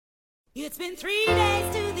It's been 3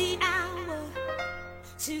 days to the hour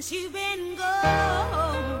since you've been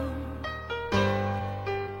gone.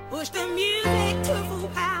 Push the music to full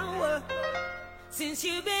power since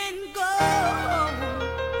you've been gone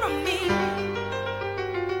from me.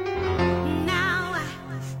 Now I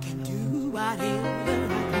can do whatever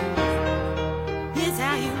I please. It's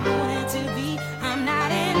how you want it to be. I'm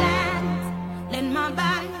not in lines. Let my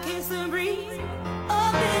body kiss the breeze.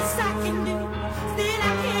 All this I can do. Still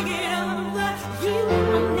I can't get over you.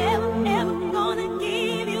 I'm never, ever gonna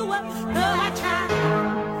give you up. Though I try,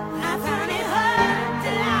 I find it hard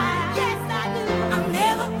to lie. Yes, I do. I'm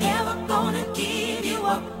never, ever gonna give you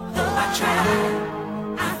up. Though I try,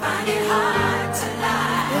 I find it hard to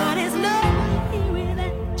lie. But it's lonely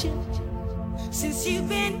without you since you've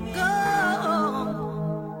been gone,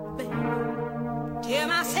 baby. Tell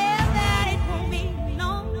myself that it won't be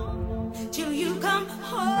long till you come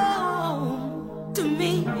home to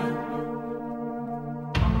me.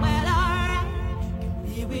 Well, alright, can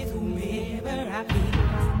be with whomever I please.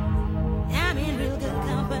 I'm in real good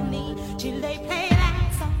company till they play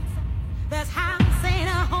that song. That's how I'm saying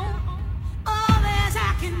a home. All that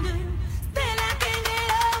I can do, then I can get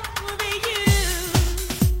over you.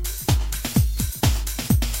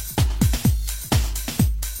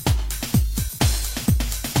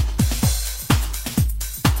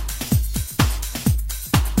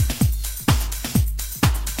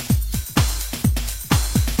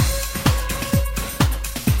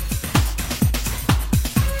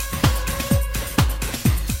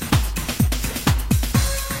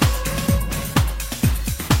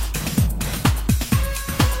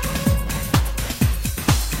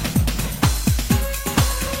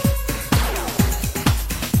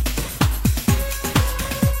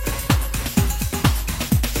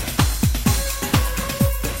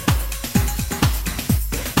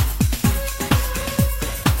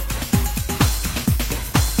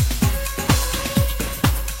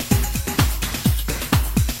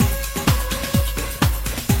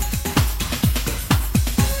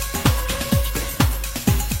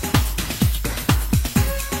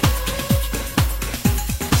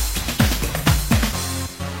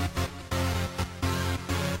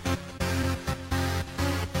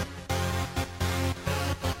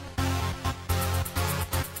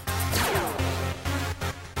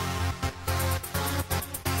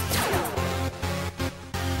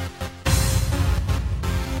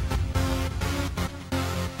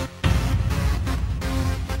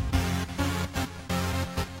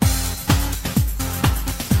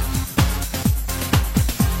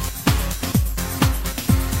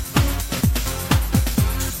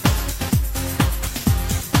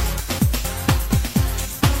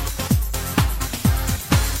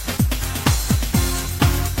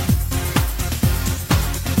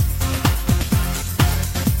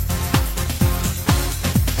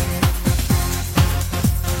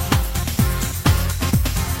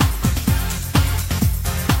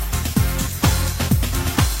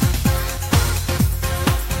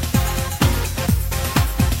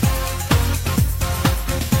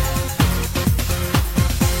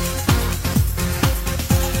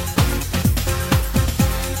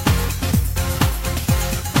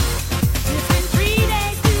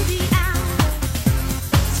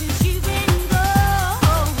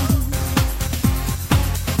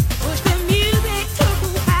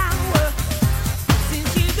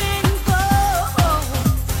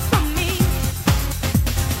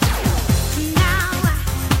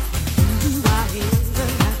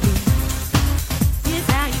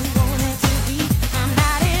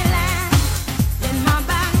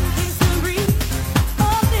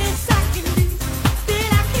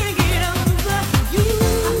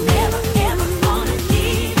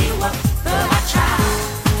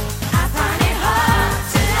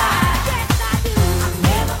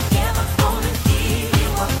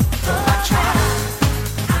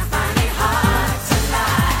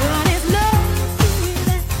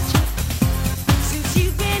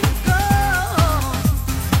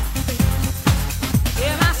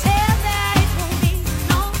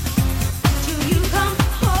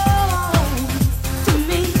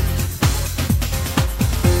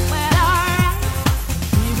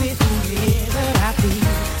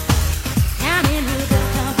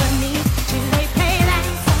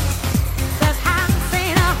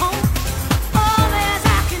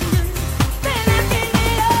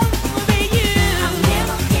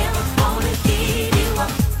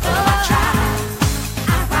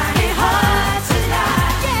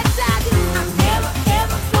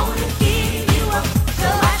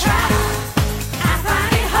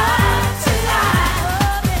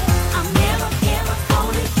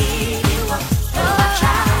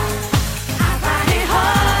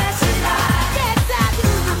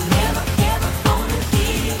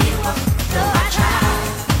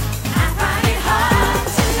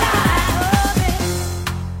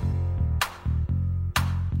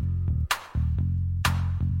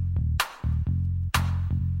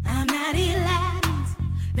 body lightens,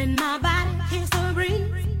 then my body kiss the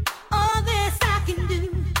breeze. All this I can do,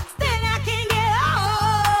 then I can get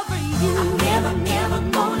over you. I'm never, never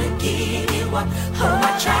gonna give you up. Oh,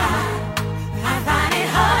 I tried. I find it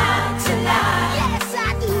hard to lie. Yes, I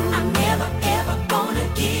do. I'm never, ever gonna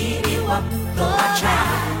give you up. Oh, I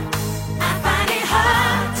tried. I find it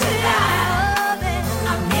hard to lie.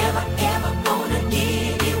 I'm never, ever gonna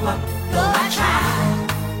give you up. Oh, I tried.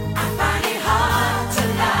 I find it hard to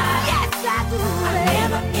lie. Yes, I do. I'm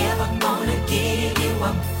never, ever gonna give you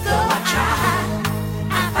up. So I tried.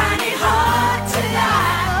 I find it hard to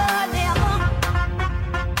lie. Oh, never.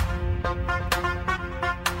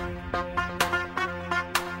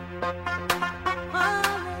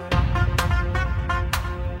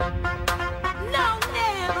 No,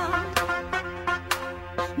 never.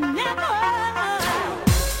 Never.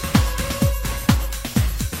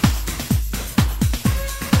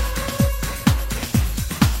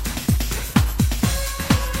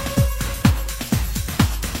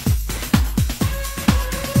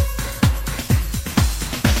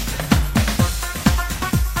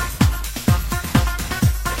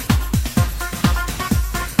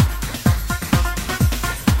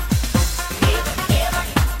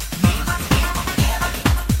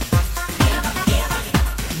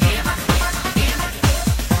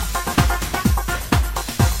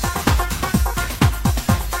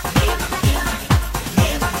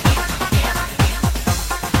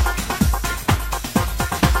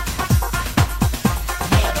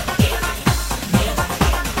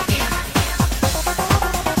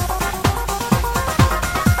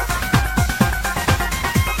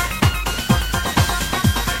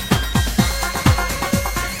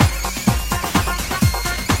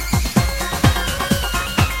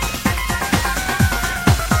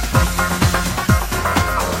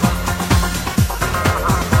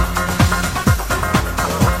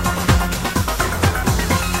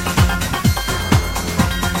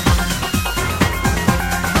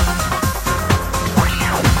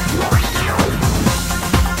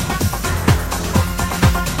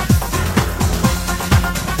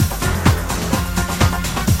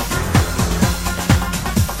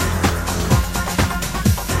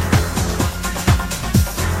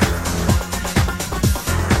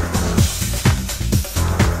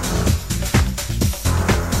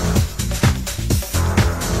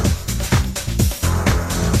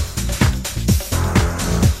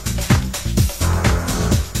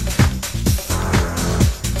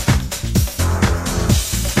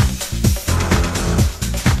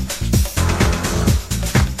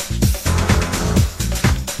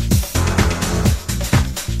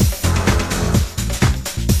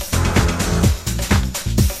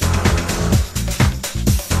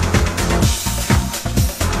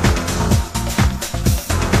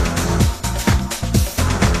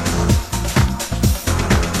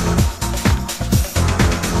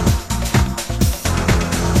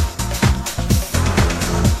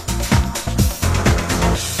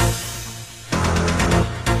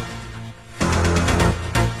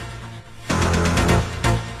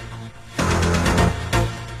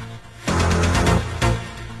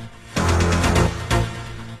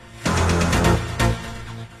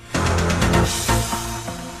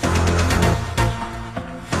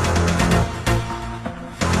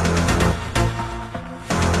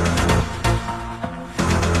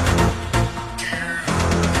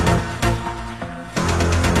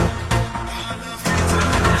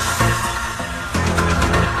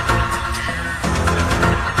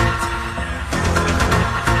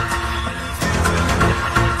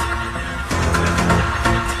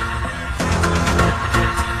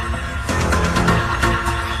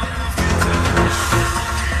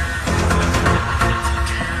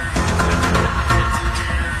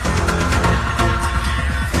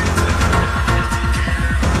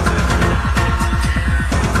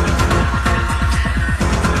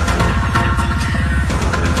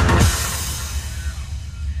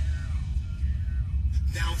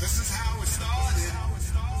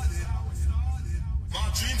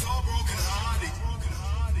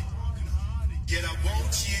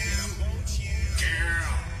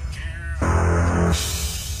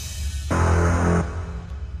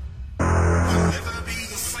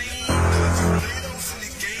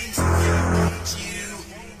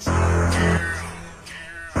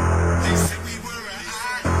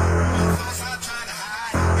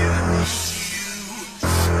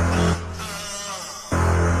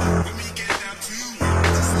 When we get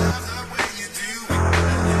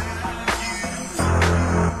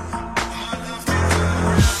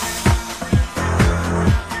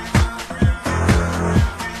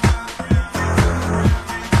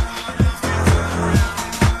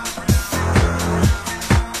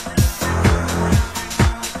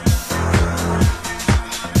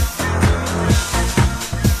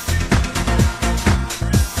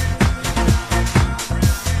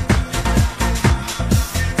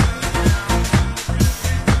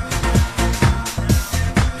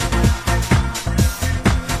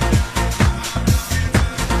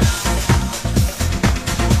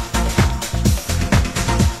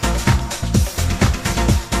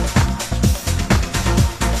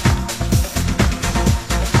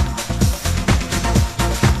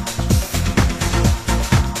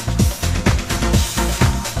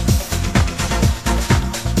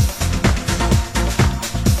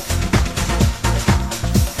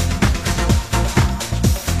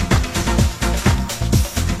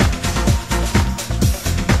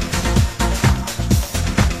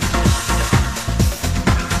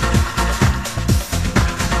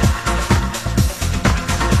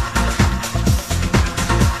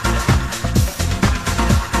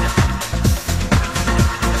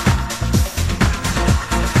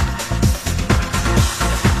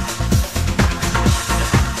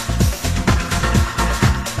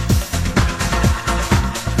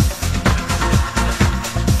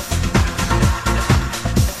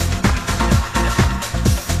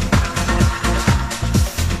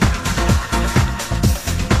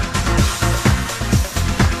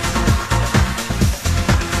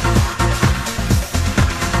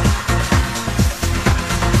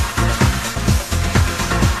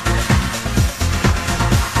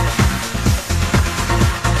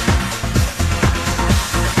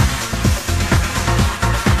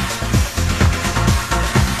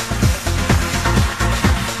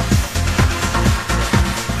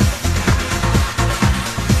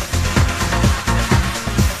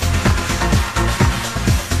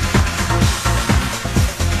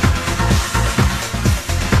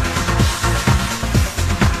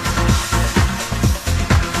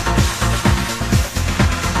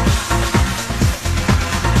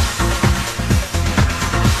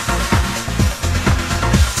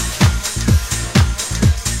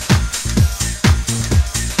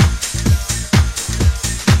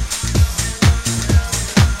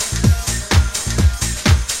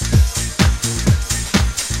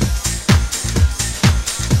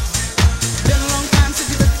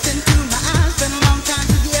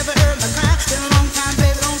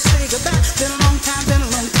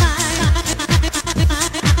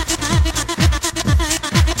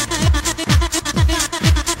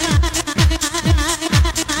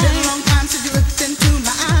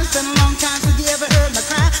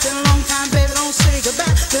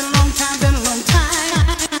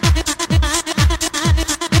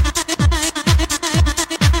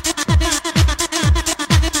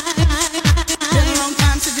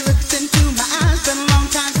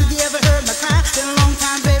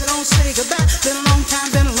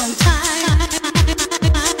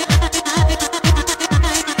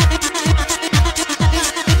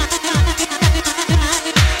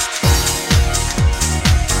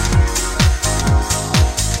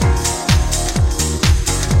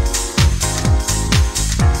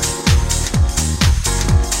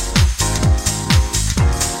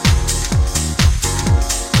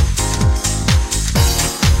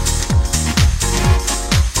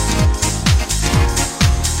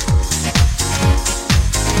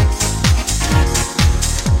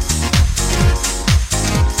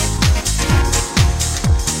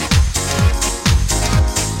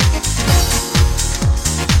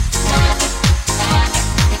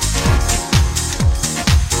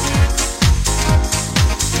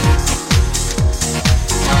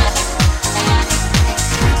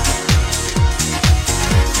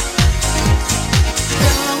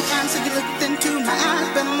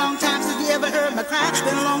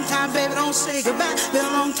don't say goodbye. Been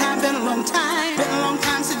a long time, been a long time. Been a long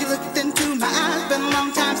time since you looked into my eyes. Been a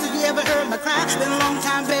long time since you ever heard my cry. Been a long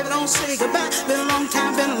time, baby, don't say goodbye. Been a long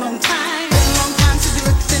time, been a long time. Been a long time since you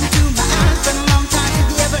looked into my eyes. Been a long time since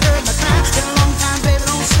you ever heard my cry. Been a long time, baby,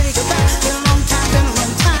 don't say goodbye. Been a long time, been a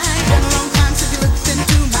long time. Been a long time since you looked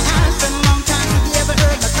into my eyes. Been a long time since you ever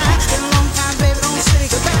heard my cry. Been a long time, baby, don't say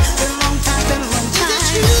goodbye. Been a long time, been a long time. Is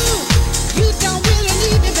it true? You don't really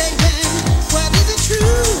need me, baby. Well, is it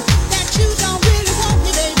true that you don't really want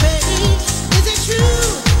me, baby? Is it true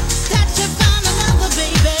that you found another,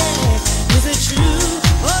 baby? Is it true?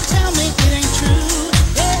 Oh, tell me it ain't true.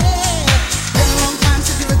 Yeah. Been a long time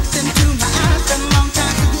since you looked into my eyes. Been a long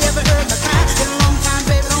time since you ever heard my cry. Been a long time,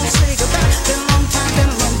 baby, don't say goodbye. Been a long time,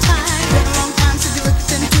 been a long time. Been a long time since you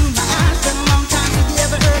looked into my eyes. Been a long time since you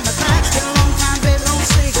ever heard my cry. Been a long time, baby, don't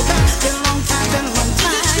say goodbye. Been a long time, been a long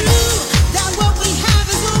time. Is it true that what we have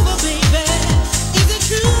is over, baby? Is it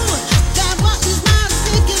true that what is mine is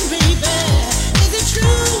taken, baby? Is it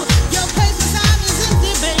true your place beside me is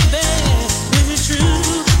empty, baby? Is it true?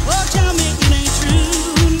 Oh, tell me it ain't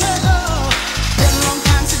true, no. Been a long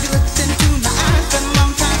time since you looked into my eyes. Been a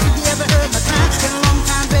long time since you ever heard my cry. Been a long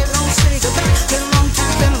time, baby, don't say goodbye. Been a long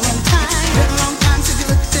time, been a long time. Been a long time since you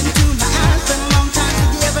looked into my eyes. Been a long time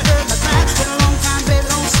since you ever heard my cry. Been a long time, baby,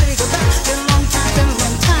 don't say goodbye. Been a long time, been a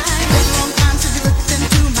long time. Been a long time since you looked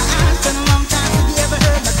into my eyes. Been a long time since you ever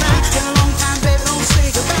heard my cry. Been a long time, baby, don't say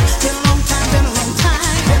goodbye. Been a long time, been a long time.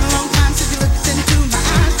 Been a long time since you looked into my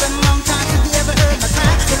eyes. Been a long time since you ever heard my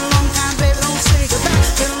cry. Been a long time, baby, don't say goodbye.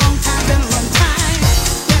 Been a long time, been a long time.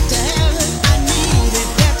 Got to have it, I need it.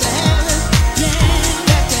 Got to have it, yeah.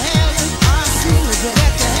 Got to have it, I feel it.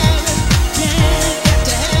 Got to have it, yeah. Got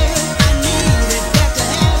to have it, I need it. Got to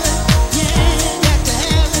have it, yeah. Got to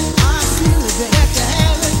have it, I feel it. Got to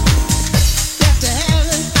have it, got to have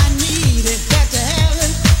it, I need it. Got to have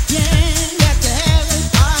it, yeah. Got to have it,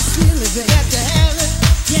 I feel it. Got to have it,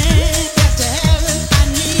 yeah. Got to have it, I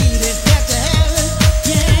need it. Got to have it,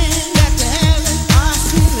 yeah. Got to have it, I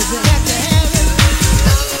feel it. Got to have it.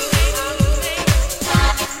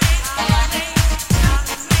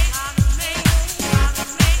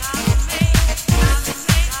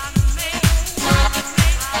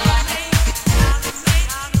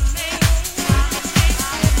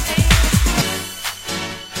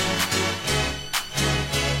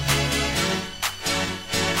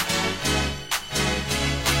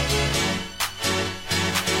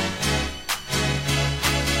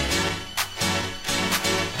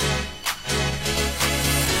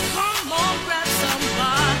 Come on, grab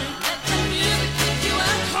somebody. Let the music kick you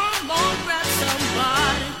out. Come on, grab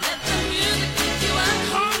somebody. Let the music kick you out.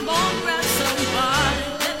 Come on, grab somebody.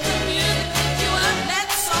 Let the music kick you out.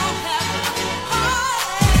 Let's all have a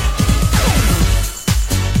party.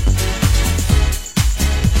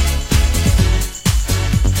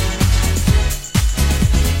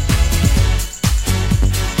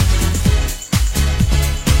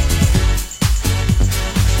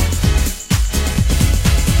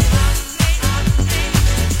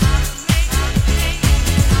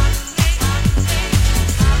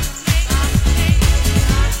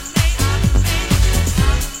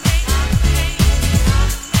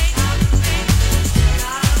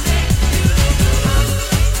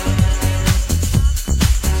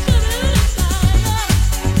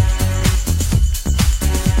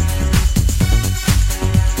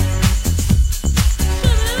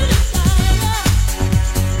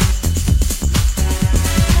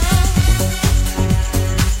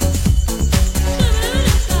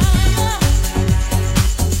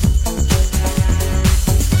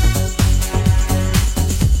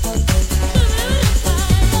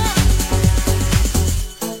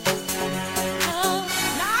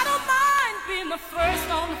 I don't mind being the first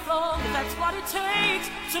on the floor, if that's what it takes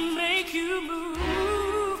to make you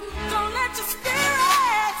move. Don't let your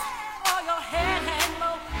spirit or your head hang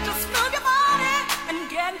low. Just move your body and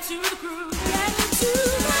get into the groove. Get into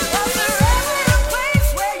the groove. Was there ever a place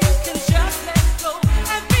where you can just let it go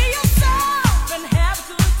and be yourself and have a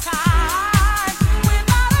good time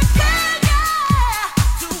without a care, yeah,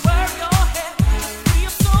 to worry your head? Just free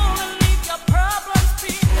your soul and leave your problems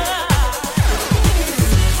behind.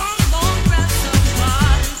 Come on, grab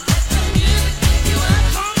somebody. Let the music kick you out.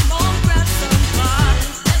 Come on, grab somebody.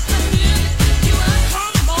 Let the music kick you out.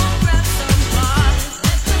 Come on, grab somebody.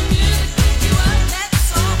 Let the music kick you out. Let's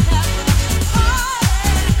all have a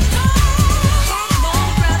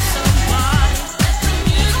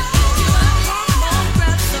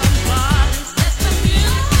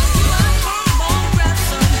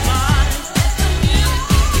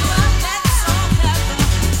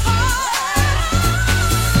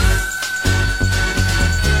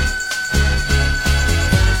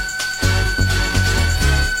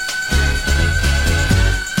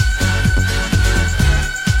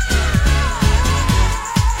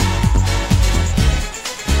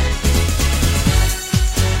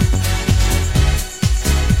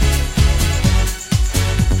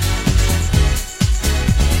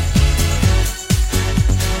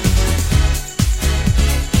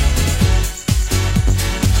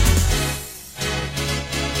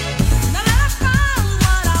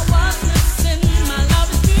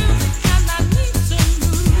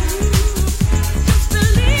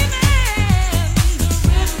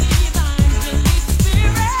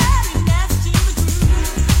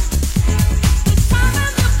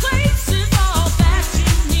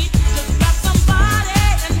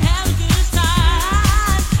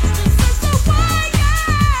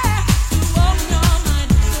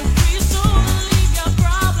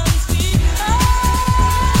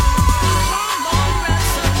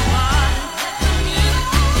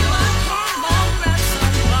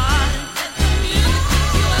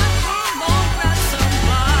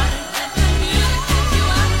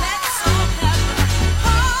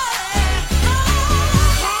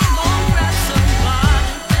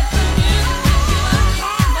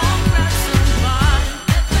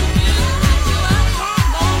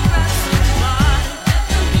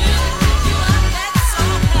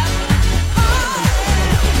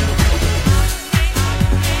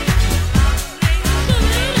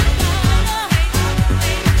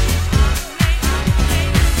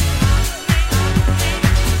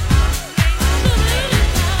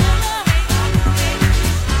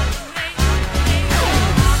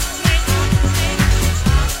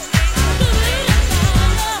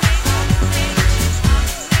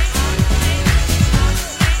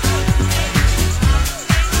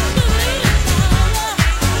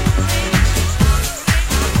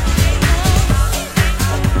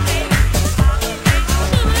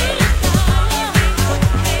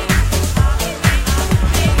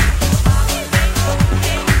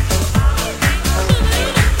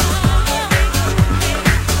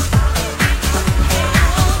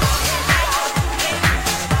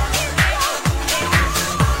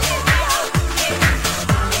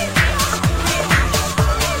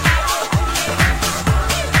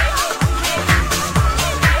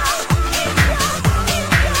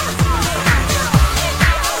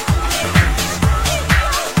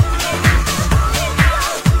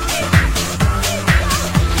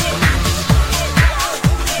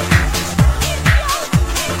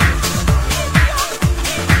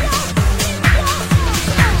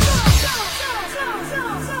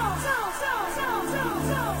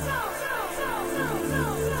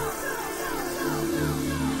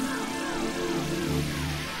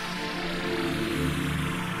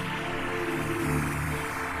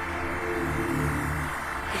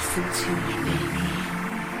Listen to me, baby.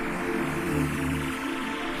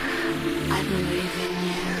 I believe in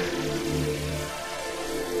you.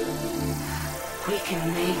 We can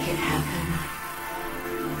make it happen.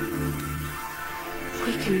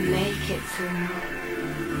 We can make it through.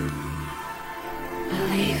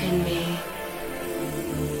 Believe in me.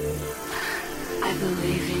 I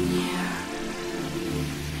believe in you.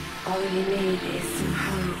 All you need is some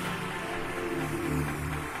hope.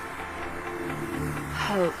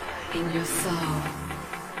 Hope in your soul.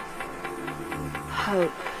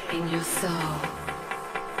 Hope in your soul.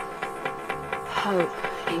 Hope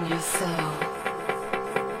in your soul.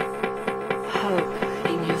 Hope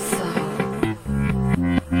in your soul.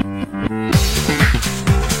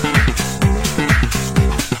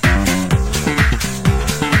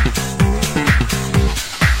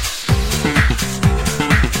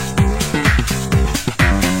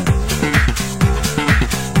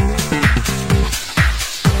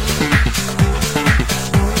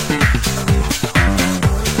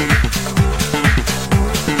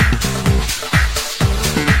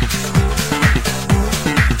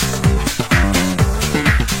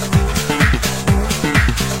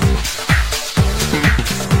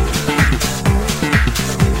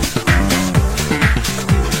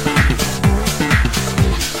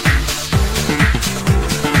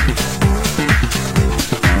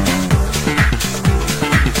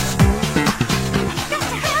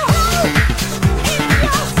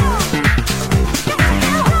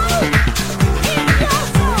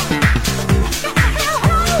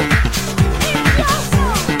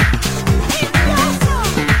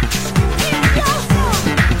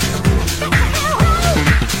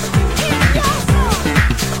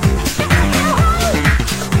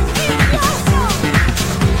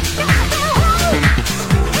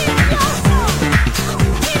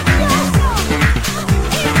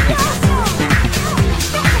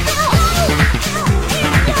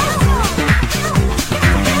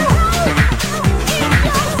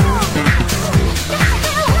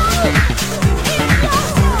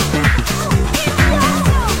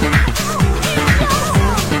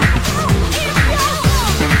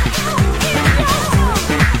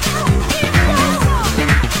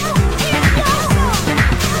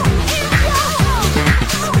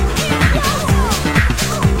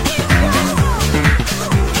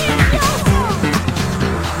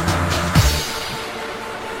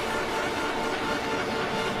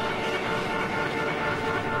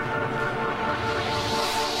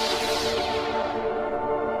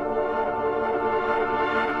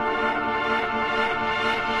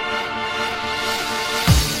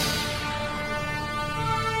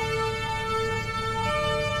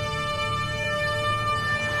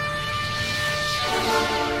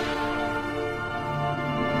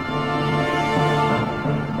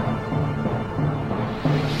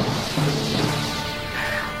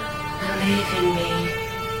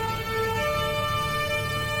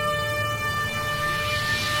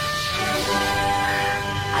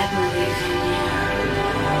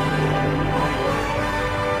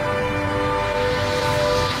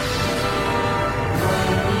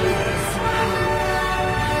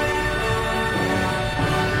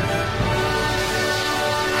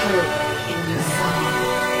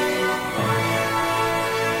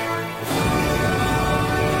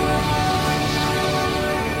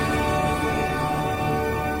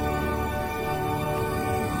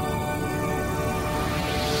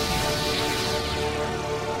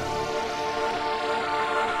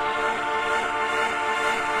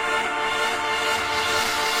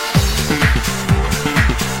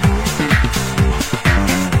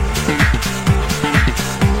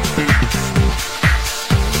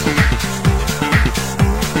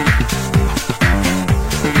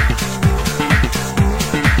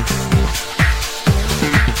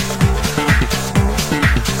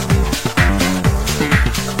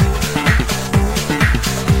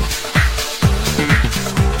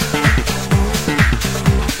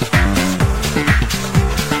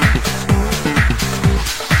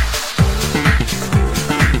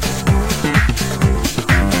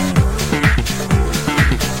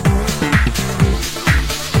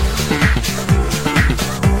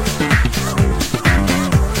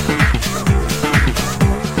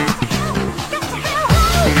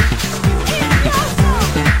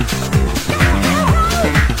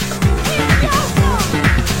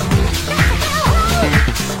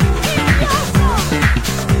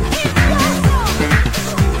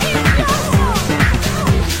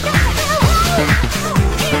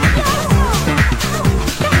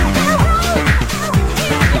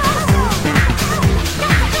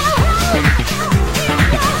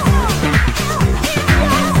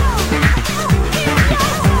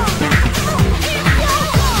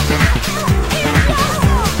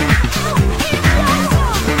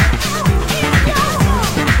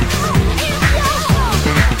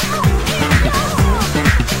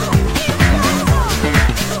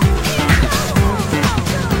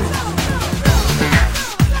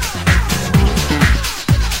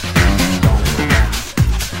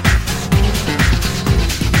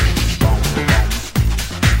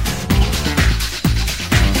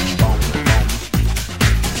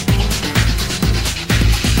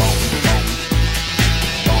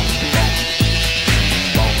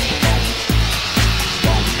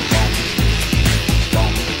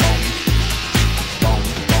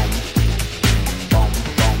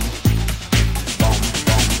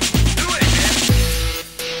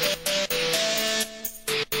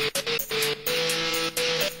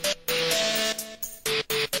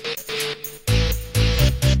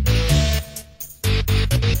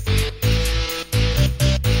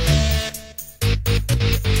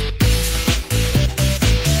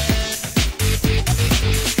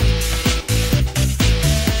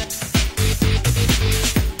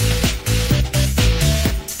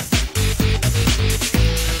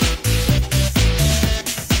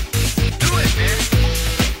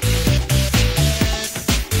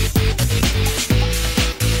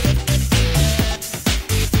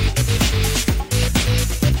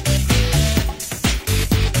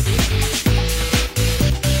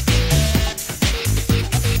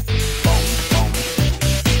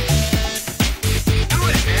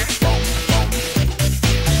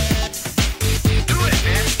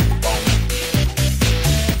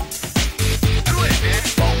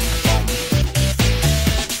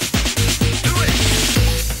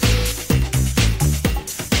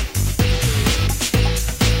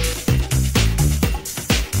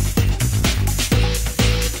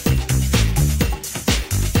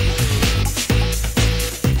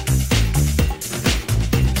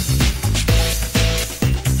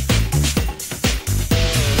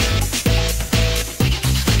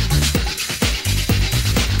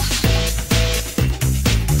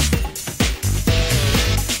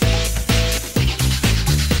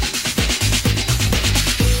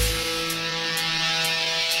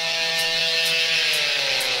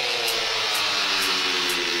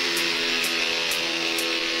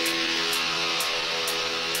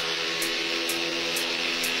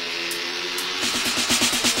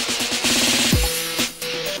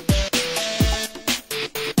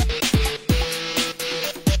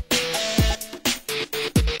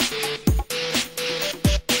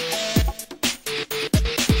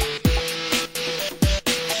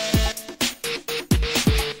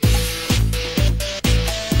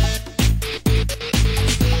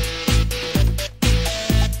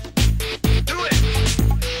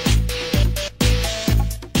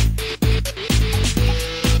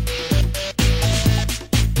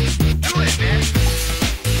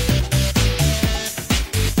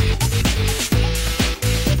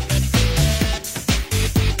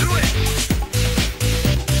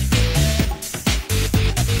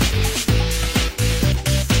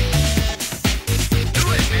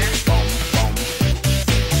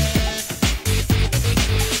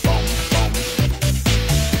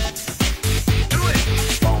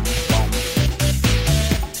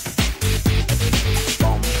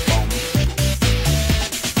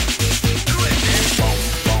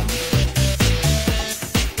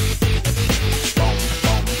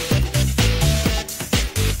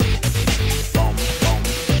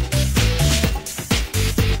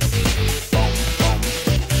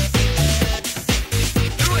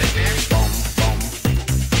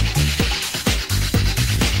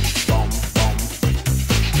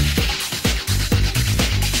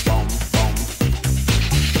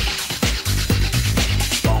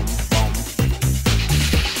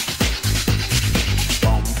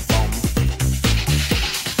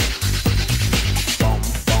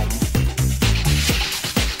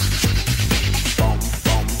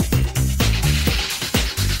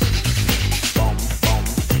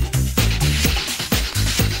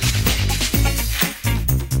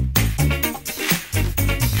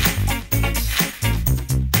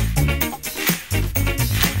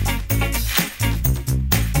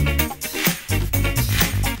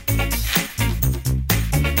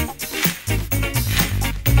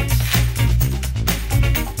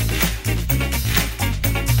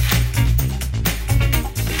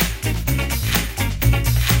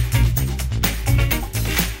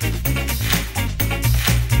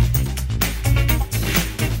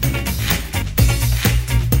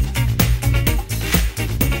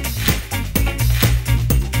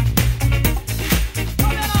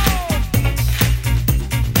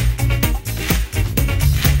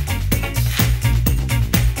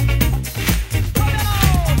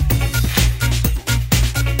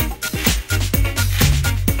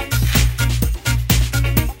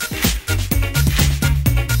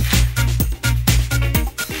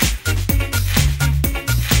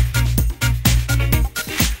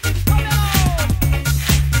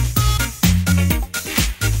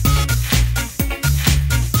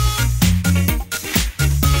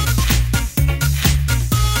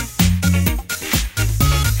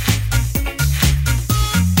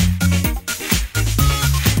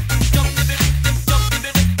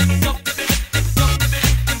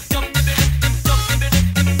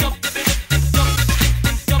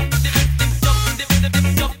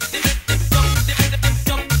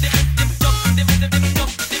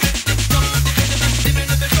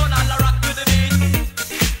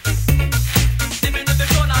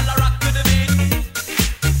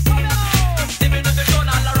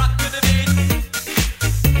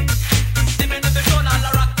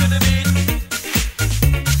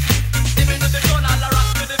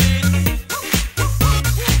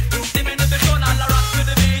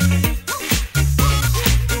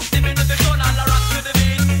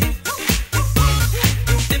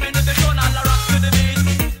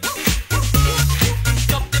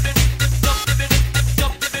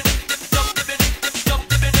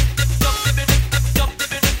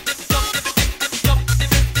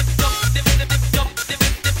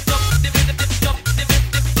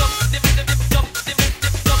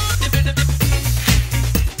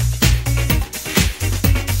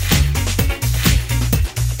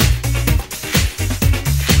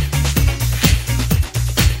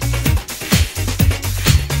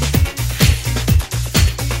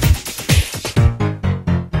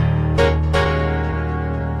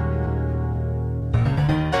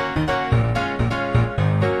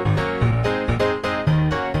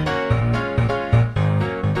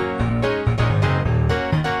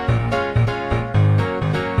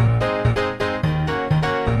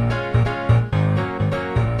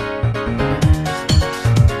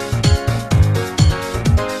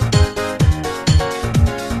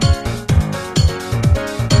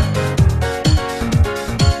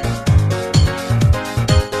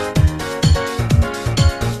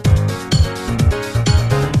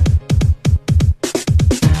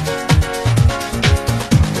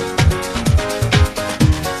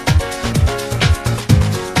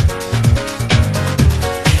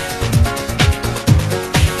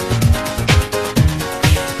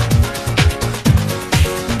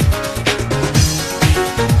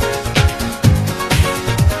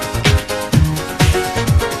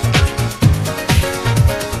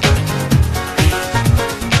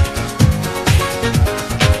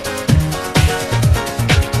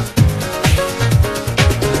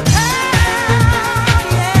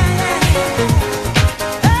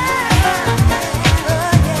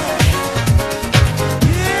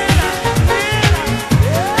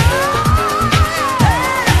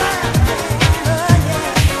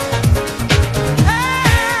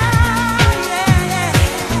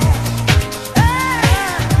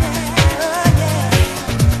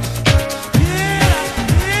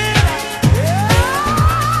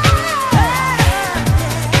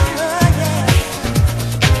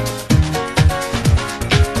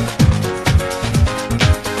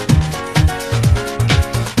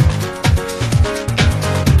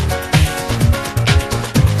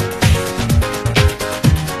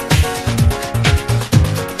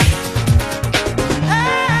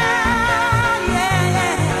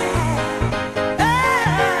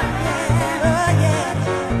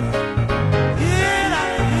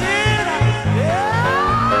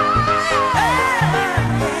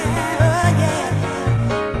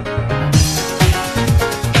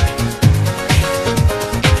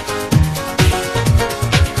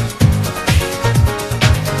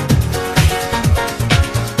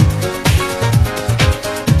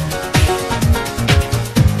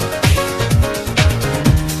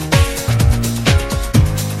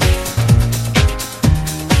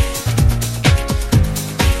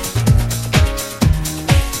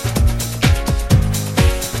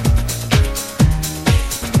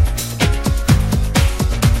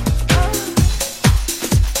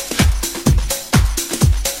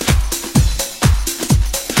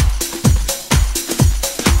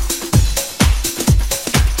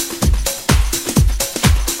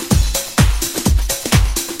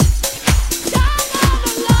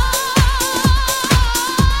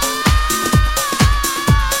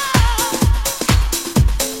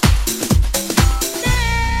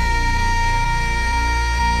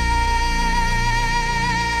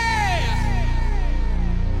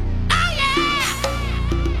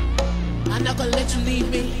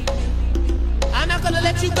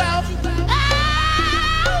 you go.